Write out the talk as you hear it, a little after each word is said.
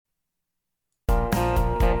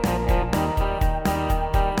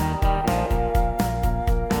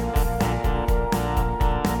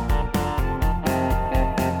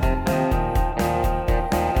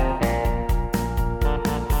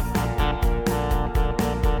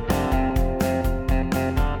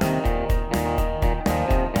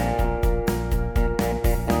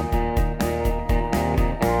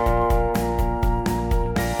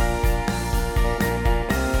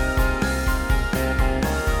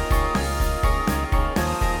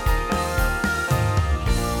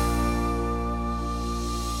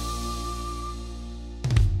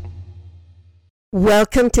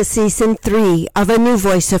Welcome to Season 3 of A New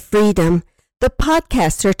Voice of Freedom. The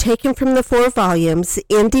podcasts are taken from the 4 volumes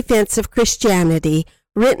In Defense of Christianity,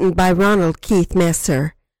 written by Ronald Keith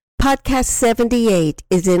Messer. Podcast 78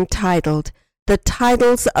 is entitled The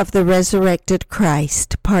Titles of the Resurrected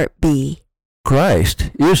Christ, Part B.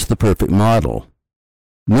 Christ is the perfect model.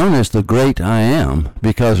 Known as the Great I Am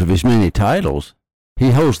because of his many titles,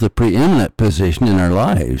 he holds the preeminent position in our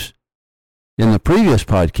lives. In the previous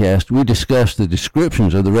podcast, we discussed the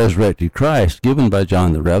descriptions of the resurrected Christ given by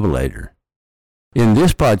John the Revelator. In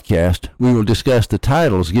this podcast, we will discuss the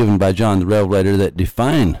titles given by John the Revelator that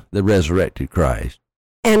define the resurrected Christ.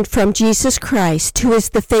 And from Jesus Christ, who is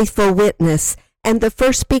the faithful witness, and the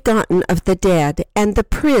first begotten of the dead, and the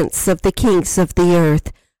prince of the kings of the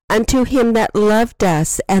earth, unto him that loved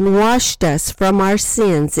us and washed us from our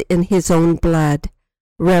sins in his own blood.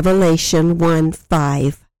 Revelation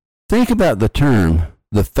 1:5. Think about the term,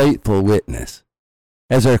 the faithful witness.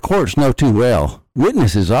 As our courts know too well,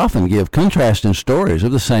 witnesses often give contrasting stories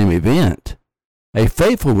of the same event. A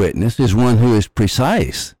faithful witness is one who is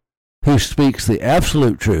precise, who speaks the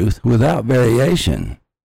absolute truth without variation.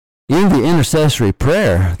 In the Intercessory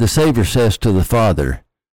Prayer, the Savior says to the Father,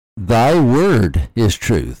 "Thy word is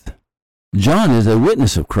truth." John is a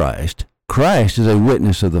witness of Christ. Christ is a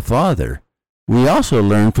witness of the Father. We also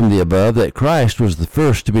learn from the above that Christ was the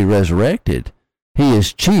first to be resurrected. He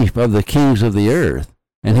is chief of the kings of the earth,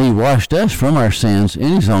 and he washed us from our sins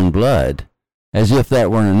in his own blood. As if that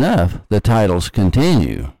weren't enough, the titles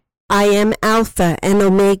continue. I am Alpha and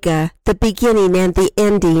Omega, the beginning and the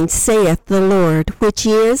ending, saith the Lord, which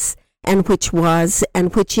is, and which was,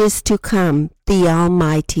 and which is to come, the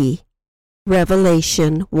Almighty.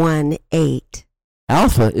 Revelation 1:8.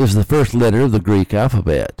 Alpha is the first letter of the Greek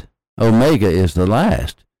alphabet. Omega is the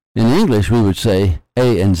last. In English, we would say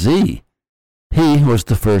A and Z. He was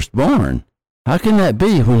the firstborn. How can that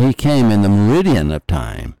be when he came in the meridian of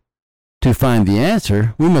time? To find the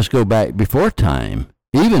answer, we must go back before time,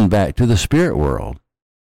 even back to the spirit world.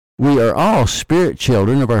 We are all spirit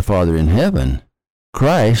children of our Father in heaven.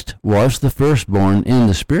 Christ was the firstborn in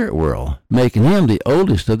the spirit world, making him the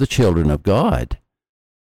oldest of the children of God.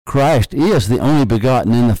 Christ is the only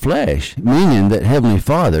begotten in the flesh, meaning that Heavenly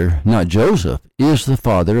Father, not Joseph, is the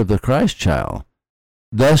father of the Christ child.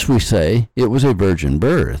 Thus we say it was a virgin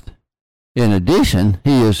birth. In addition,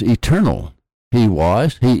 he is eternal. He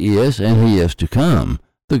was, he is, and he is to come,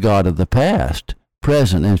 the God of the past,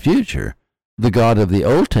 present, and future, the God of the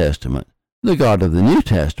Old Testament, the God of the New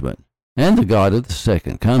Testament, and the God of the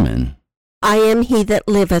second coming. I am he that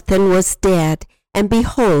liveth and was dead, and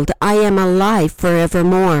behold, I am alive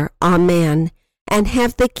forevermore. Amen. And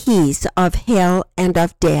have the keys of hell and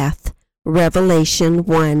of death. Revelation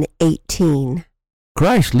 1:18.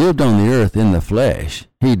 Christ lived on the earth in the flesh.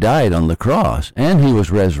 He died on the cross, and he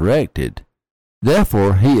was resurrected.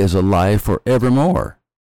 Therefore, he is alive forevermore.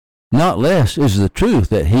 Not less is the truth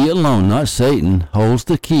that he alone, not Satan, holds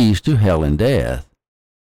the keys to hell and death.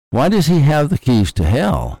 Why does he have the keys to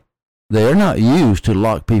hell? They are not used to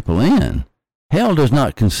lock people in. Hell does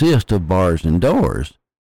not consist of bars and doors.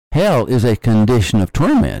 Hell is a condition of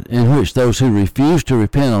torment in which those who refuse to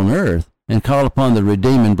repent on earth and call upon the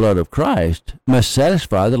redeeming blood of Christ must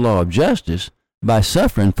satisfy the law of justice by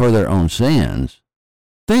suffering for their own sins.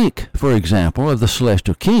 Think, for example, of the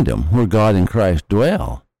celestial kingdom where God and Christ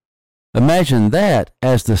dwell. Imagine that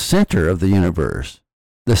as the center of the universe,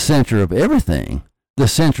 the center of everything, the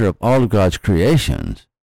center of all of God's creations.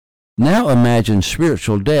 Now imagine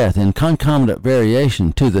spiritual death in concomitant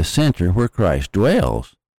variation to the center where Christ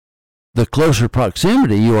dwells. The closer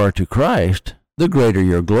proximity you are to Christ, the greater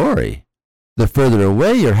your glory. The further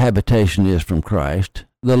away your habitation is from Christ,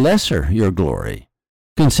 the lesser your glory.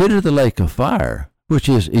 Consider the lake of fire, which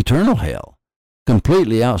is eternal hell,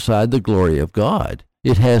 completely outside the glory of God.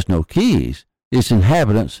 It has no keys. Its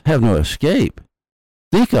inhabitants have no escape.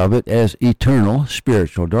 Think of it as eternal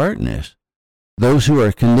spiritual darkness. Those who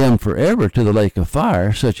are condemned forever to the lake of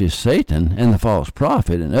fire, such as Satan and the false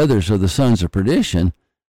prophet and others of the sons of perdition,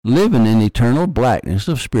 live in an eternal blackness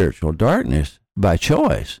of spiritual darkness by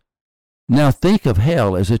choice. Now think of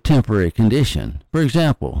hell as a temporary condition. For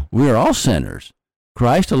example, we are all sinners.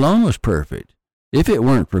 Christ alone was perfect. If it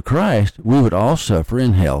weren't for Christ, we would all suffer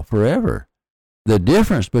in hell forever. The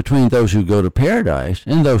difference between those who go to paradise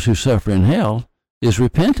and those who suffer in hell is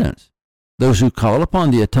repentance. Those who call upon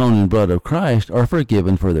the atoning blood of Christ are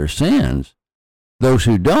forgiven for their sins. Those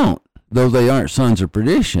who don't, though they aren't sons of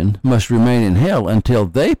perdition, must remain in hell until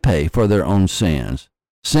they pay for their own sins,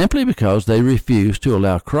 simply because they refuse to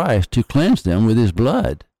allow Christ to cleanse them with his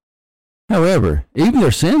blood. However, even their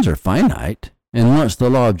sins are finite. and once the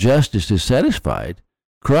law of justice is satisfied,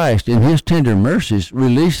 Christ in his tender mercies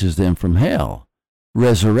releases them from hell,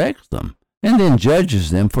 resurrects them, and then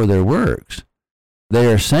judges them for their works.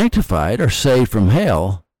 They are sanctified or saved from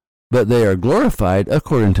hell, but they are glorified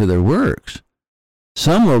according to their works.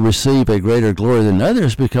 Some will receive a greater glory than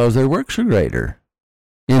others because their works are greater.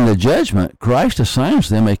 In the judgment, Christ assigns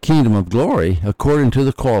them a kingdom of glory according to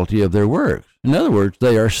the quality of their works. In other words,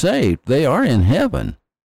 they are saved. They are in heaven.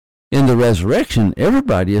 In the resurrection,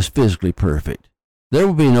 everybody is physically perfect. There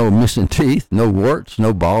will be no missing teeth, no warts,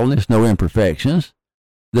 no baldness, no imperfections.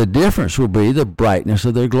 The difference will be the brightness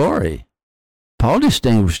of their glory. Paul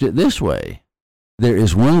distinguished it this way. There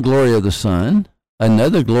is one glory of the sun,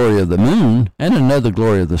 another glory of the moon, and another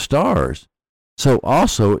glory of the stars. So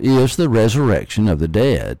also is the resurrection of the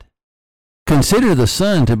dead. Consider the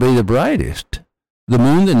sun to be the brightest, the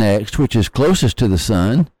moon the next, which is closest to the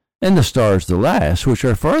sun, and the stars the last, which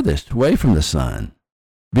are farthest away from the sun.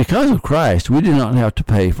 Because of Christ, we do not have to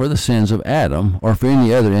pay for the sins of Adam or for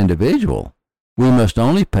any other individual. We must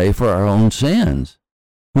only pay for our own sins.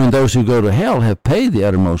 When those who go to hell have paid the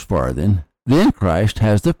uttermost farthing, then Christ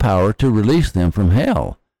has the power to release them from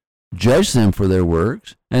hell, judge them for their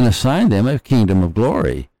works, and assign them a kingdom of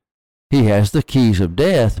glory. He has the keys of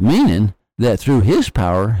death, meaning that through his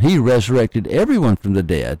power he resurrected everyone from the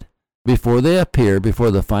dead before they appear before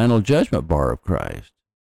the final judgment bar of Christ.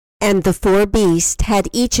 And the 4 beasts had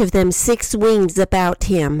each of them 6 wings about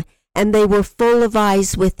him, and they were full of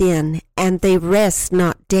eyes within, and they rest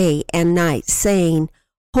not day and night, saying,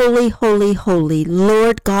 Holy, holy, holy,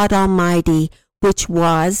 Lord God Almighty, which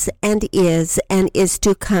was and is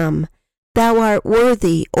to come. Thou art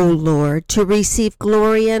worthy, O Lord, to receive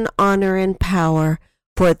glory and honor and power,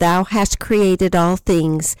 for thou hast created all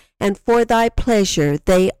things, and for thy pleasure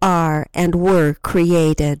they are and were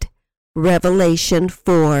created. Revelation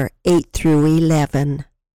 4:8-11.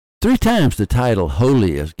 3 times the title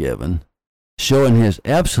Holy is given, showing his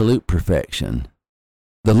absolute perfection.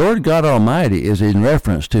 The Lord God Almighty is in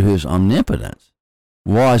reference to his omnipotence.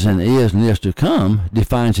 Was and is to come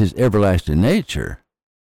defines his everlasting nature.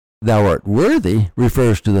 Thou art worthy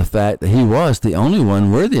refers to the fact that he was the only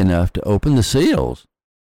one worthy enough to open the seals.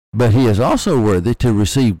 But he is also worthy to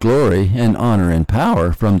receive glory and honor and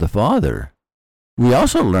power from the Father. We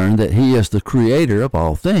also learn that he is the creator of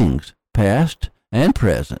all things, past and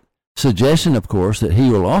present, suggesting, of course, that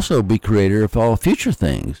he will also be creator of all future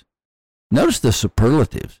things. Notice the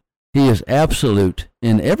superlatives. He is absolute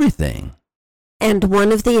in everything. And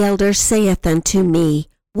one of the elders saith unto me,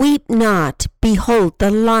 Weep not, behold,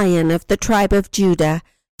 the Lion of the tribe of Judah,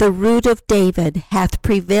 the Root of David, hath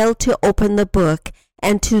prevailed to open the book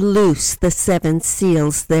and to loose the 7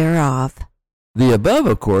 seals thereof. The above,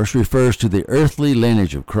 of course, refers to the earthly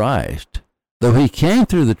lineage of Christ. Though he came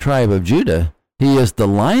through the tribe of Judah, he is the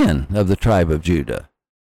Lion of the tribe of Judah.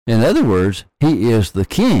 In other words, he is the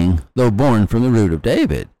king, though born from the root of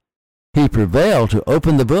David. He prevailed to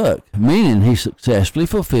open the book, meaning he successfully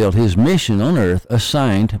fulfilled his mission on earth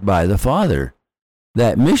assigned by the Father.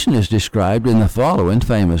 That mission is described in the following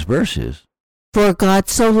famous verses. For God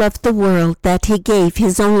so loved the world that he gave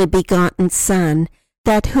his only begotten Son,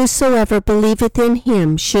 that whosoever believeth in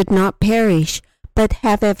him should not perish, but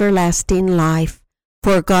have everlasting life.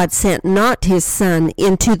 For God sent not his Son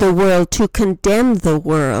into the world to condemn the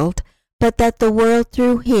world, but that the world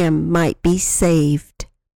through him might be saved.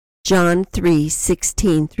 John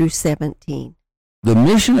 3:16-17. The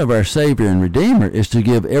mission of our Savior and Redeemer is to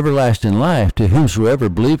give everlasting life to whomsoever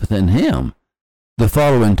believeth in him. The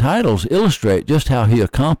following titles illustrate just how he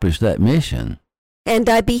accomplished that mission. And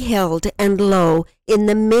I beheld, and lo, in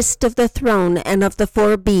the midst of the throne and of the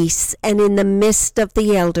 4 beasts, and in the midst of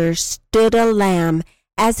the elders, stood a lamb,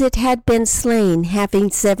 as it had been slain,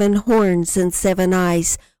 having 7 horns and 7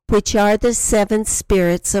 eyes, which are the 7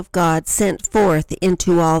 spirits of God sent forth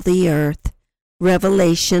into all the earth.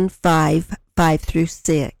 Revelation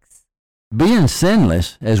 5:5-6. Being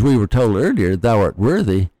sinless, as we were told earlier, thou art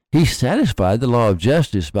worthy, he satisfied the law of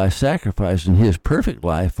justice by sacrificing his perfect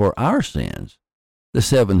life for our sins. The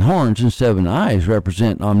 7 horns and 7 eyes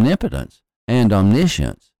represent omnipotence and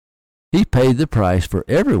omniscience. He paid the price for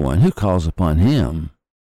everyone who calls upon him.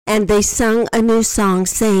 And they sung a new song,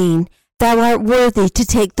 saying, Thou art worthy to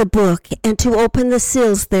take the book and to open the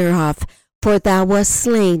seals thereof, for thou wast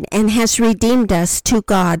slain and hast redeemed us to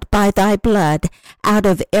God by thy blood out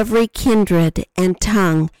of every kindred and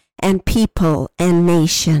tongue and people and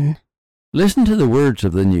nation. Listen to the words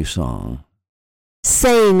of the new song.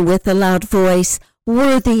 Saying with a loud voice,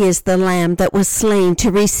 Worthy is the Lamb that was slain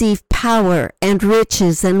to receive power and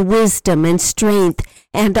riches and wisdom and strength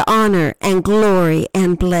and honor and glory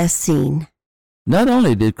and blessing. Not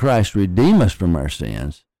only did Christ redeem us from our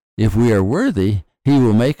sins, if we are worthy, he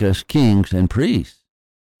will make us kings and priests.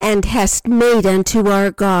 And hast made unto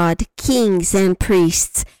our God kings and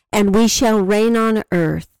priests, and we shall reign on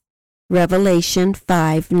earth. Revelation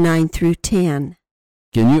 5:9-10.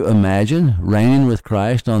 Can you imagine reigning with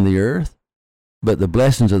Christ on the earth? But the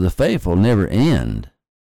blessings of the faithful never end.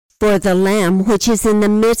 For the Lamb which is in the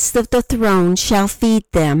midst of the throne shall feed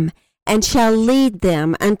them, and shall lead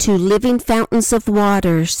them unto living fountains of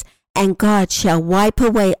waters, and God shall wipe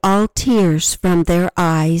away all tears from their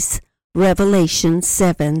eyes. Revelation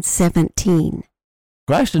 7:17.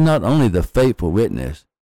 Christ is not only the faithful witness,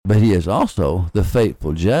 but he is also the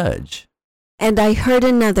faithful judge. And I heard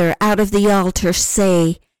another out of the altar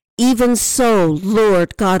say, Even so,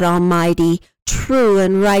 Lord God Almighty, true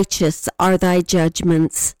and righteous are thy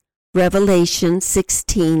judgments. Revelation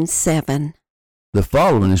 16:7. The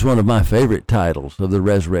following is one of my favorite titles of the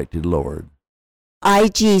resurrected Lord. I,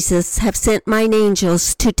 Jesus, have sent mine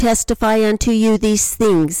angels to testify unto you these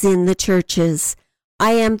things in the churches.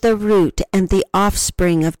 I am the root and the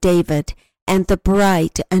offspring of David, and the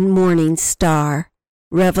bright and morning star.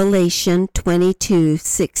 Revelation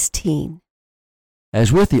 22:16.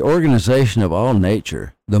 As with the organization of all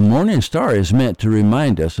nature, the morning star is meant to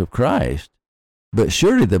remind us of Christ. But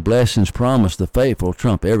surely the blessings promised the faithful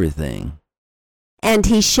trump everything. And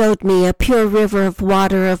he showed me a pure river of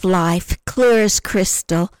water of life, clear as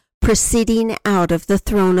crystal, proceeding out of the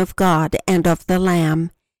throne of God and of the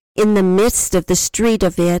Lamb. In the midst of the street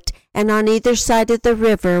of it, and on either side of the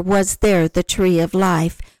river, was there the tree of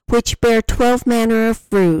life, which bare 12 manner of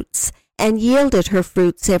fruits, and yielded her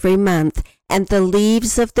fruits every month, and the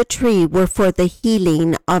leaves of the tree were for the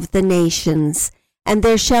healing of the nations. And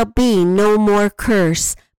there shall be no more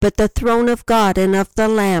curse, but the throne of God and of the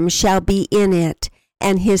Lamb shall be in it,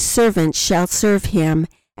 and his servants shall serve him,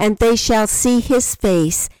 and they shall see his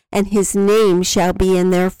face, and his name shall be in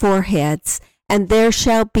their foreheads, and there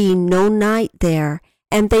shall be no night there,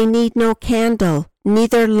 and they need no candle,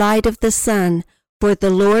 neither light of the sun, for the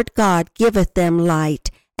Lord God giveth them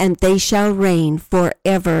light, and they shall reign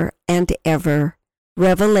forever and ever.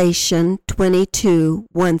 Revelation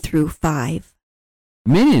 22:1-5.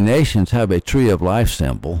 Many nations have a tree of life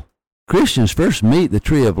symbol. Christians first meet the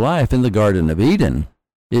tree of life in the Garden of Eden.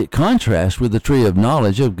 It contrasts with the tree of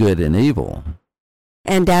knowledge of good and evil.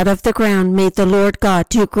 And out of the ground made the Lord God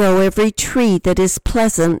to grow every tree that is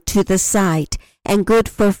pleasant to the sight, and good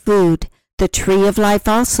for food, the tree of life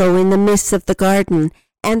also in the midst of the garden,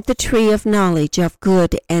 and the tree of knowledge of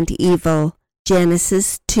good and evil.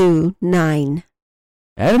 Genesis 2:9.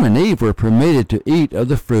 Adam and Eve were permitted to eat of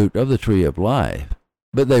the fruit of the tree of life,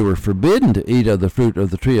 but they were forbidden to eat of the fruit of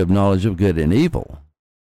the tree of knowledge of good and evil.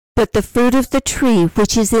 But the fruit of the tree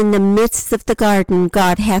which is in the midst of the garden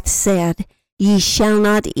God hath said, Ye shall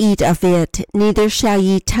not eat of it, neither shall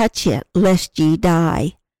ye touch it, lest ye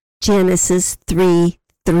die. Genesis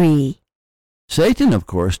 3:3. Satan, of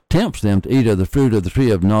course, tempts them to eat of the fruit of the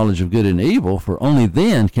tree of knowledge of good and evil, for only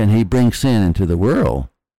then can he bring sin into the world.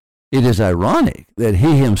 It is ironic that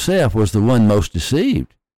he himself was the one most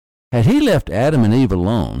deceived. Had he left Adam and Eve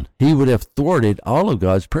alone, he would have thwarted all of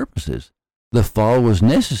God's purposes. The fall was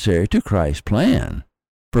necessary to Christ's plan.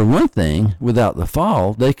 For one thing, without the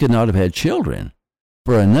fall, they could not have had children.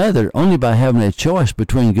 For another, only by having a choice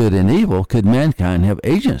between good and evil could mankind have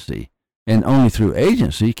agency, and only through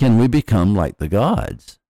agency can we become like the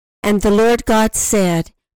gods. And the Lord God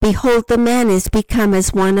said, Behold, the man is become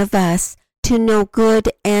as one of us, to know good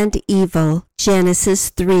and evil. Genesis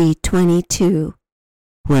 3:22.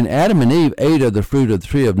 When Adam and Eve ate of the fruit of the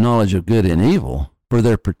tree of knowledge of good and evil, for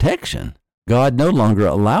their protection, God no longer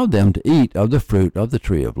allowed them to eat of the fruit of the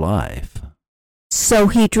tree of life. So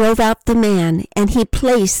he drove out the man, and he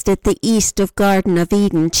placed at the east of Garden of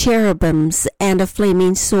Eden cherubims and a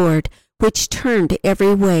flaming sword, which turned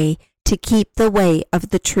every way to keep the way of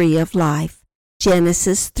the tree of life.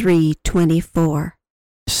 Genesis 3:24.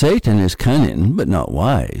 Satan is cunning, but not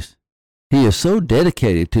wise. He is so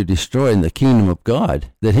dedicated to destroying the kingdom of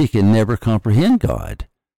God that he can never comprehend God.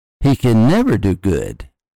 He can never do good.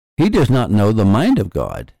 He does not know the mind of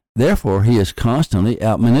God. Therefore, he is constantly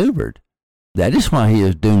outmaneuvered. That is why he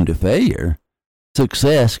is doomed to failure.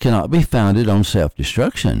 Success cannot be founded on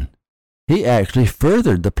self-destruction. He actually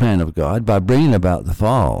furthered the plan of God by bringing about the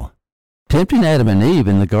fall. Tempting Adam and Eve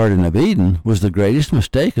in the Garden of Eden was the greatest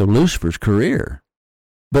mistake of Lucifer's career.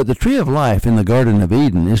 But the tree of life in the Garden of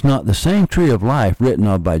Eden is not the same tree of life written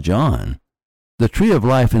of by John. The tree of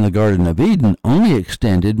life in the Garden of Eden only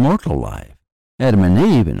extended mortal life. Adam and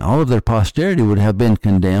Eve and all of their posterity would have been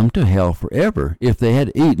condemned to hell forever if they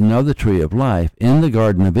had eaten of the tree of life in the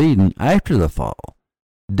Garden of Eden after the fall.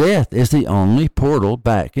 Death is the only portal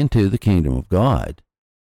back into the kingdom of God.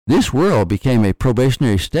 This world became a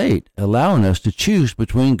probationary state, allowing us to choose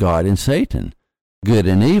between God and Satan, good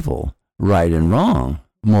and evil, right and wrong,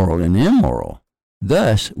 moral and immoral.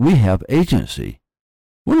 Thus, we have agency.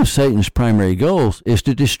 One of Satan's primary goals is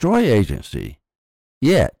to destroy agency.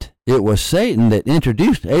 Yet, it was Satan that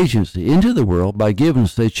introduced agency into the world by giving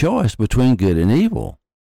us a choice between good and evil.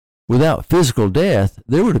 Without physical death,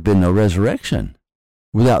 there would have been no resurrection.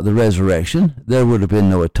 Without the resurrection, there would have been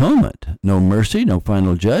no atonement, no mercy, no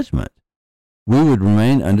final judgment. We would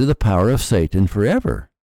remain under the power of Satan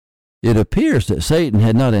forever. It appears that Satan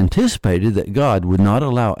had not anticipated that God would not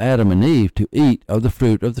allow Adam and Eve to eat of the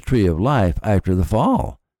fruit of the tree of life after the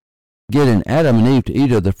fall. Getting Adam and Eve to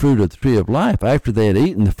eat of the fruit of the tree of life after they had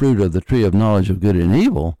eaten the fruit of the tree of knowledge of good and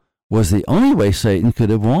evil was the only way Satan could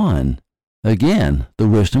have won. Again, the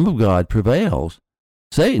wisdom of God prevails.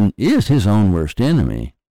 Satan is his own worst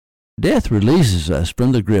enemy. Death releases us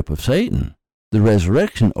from the grip of Satan. The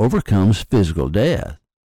resurrection overcomes physical death.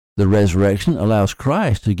 The resurrection allows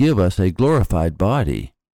Christ to give us a glorified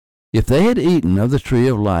body. If they had eaten of the tree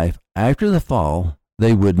of life after the fall,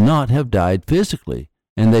 they would not have died physically,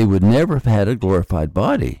 and they would never have had a glorified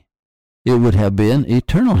body. It would have been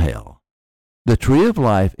eternal hell. The tree of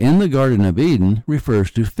life in the Garden of Eden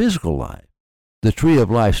refers to physical life. The tree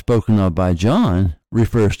of life spoken of by John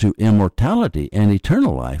refers to immortality and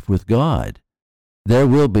eternal life with God. There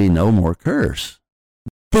will be no more curse.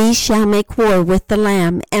 These shall make war with the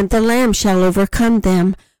Lamb, and the Lamb shall overcome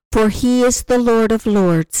them, for he is the Lord of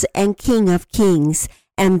lords and King of kings,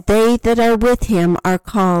 and they that are with him are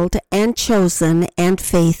called and chosen and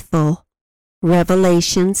faithful.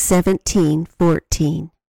 Revelation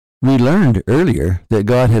 17:14. We learned earlier that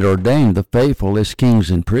God had ordained the faithful as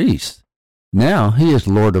kings and priests. Now he is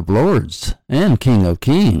Lord of lords and King of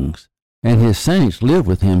kings, and his saints live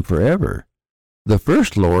with him forever. The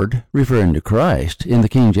first Lord, referring to Christ, in the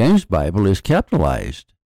King James Bible is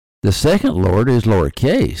capitalized. The second Lord is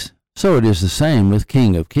lowercase, so it is the same with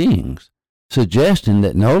King of Kings, suggesting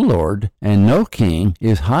that no Lord and no King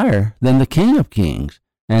is higher than the King of Kings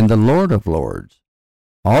and the Lord of Lords.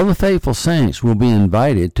 All the faithful saints will be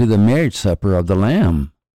invited to the marriage supper of the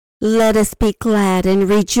Lamb. Let us be glad and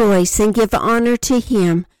rejoice and give honor to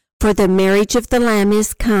him, for the marriage of the Lamb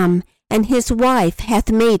is come, and his wife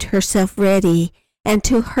hath made herself ready, and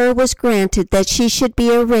to her was granted that she should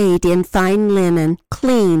be arrayed in fine linen,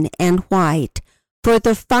 clean and white. For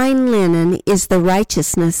the fine linen is the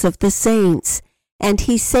righteousness of the saints. And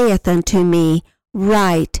he saith unto me,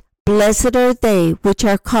 Write, Blessed are they which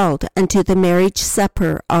are called unto the marriage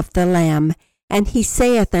supper of the Lamb. And he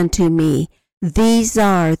saith unto me, These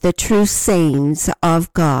are the true sayings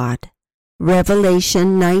of God.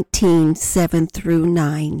 Revelation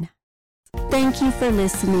 19:7-9. Thank you for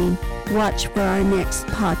listening. Watch for our next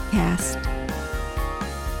podcast.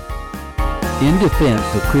 In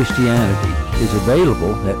Defense of Christianity is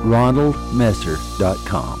available at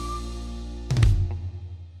ronaldmesser.com.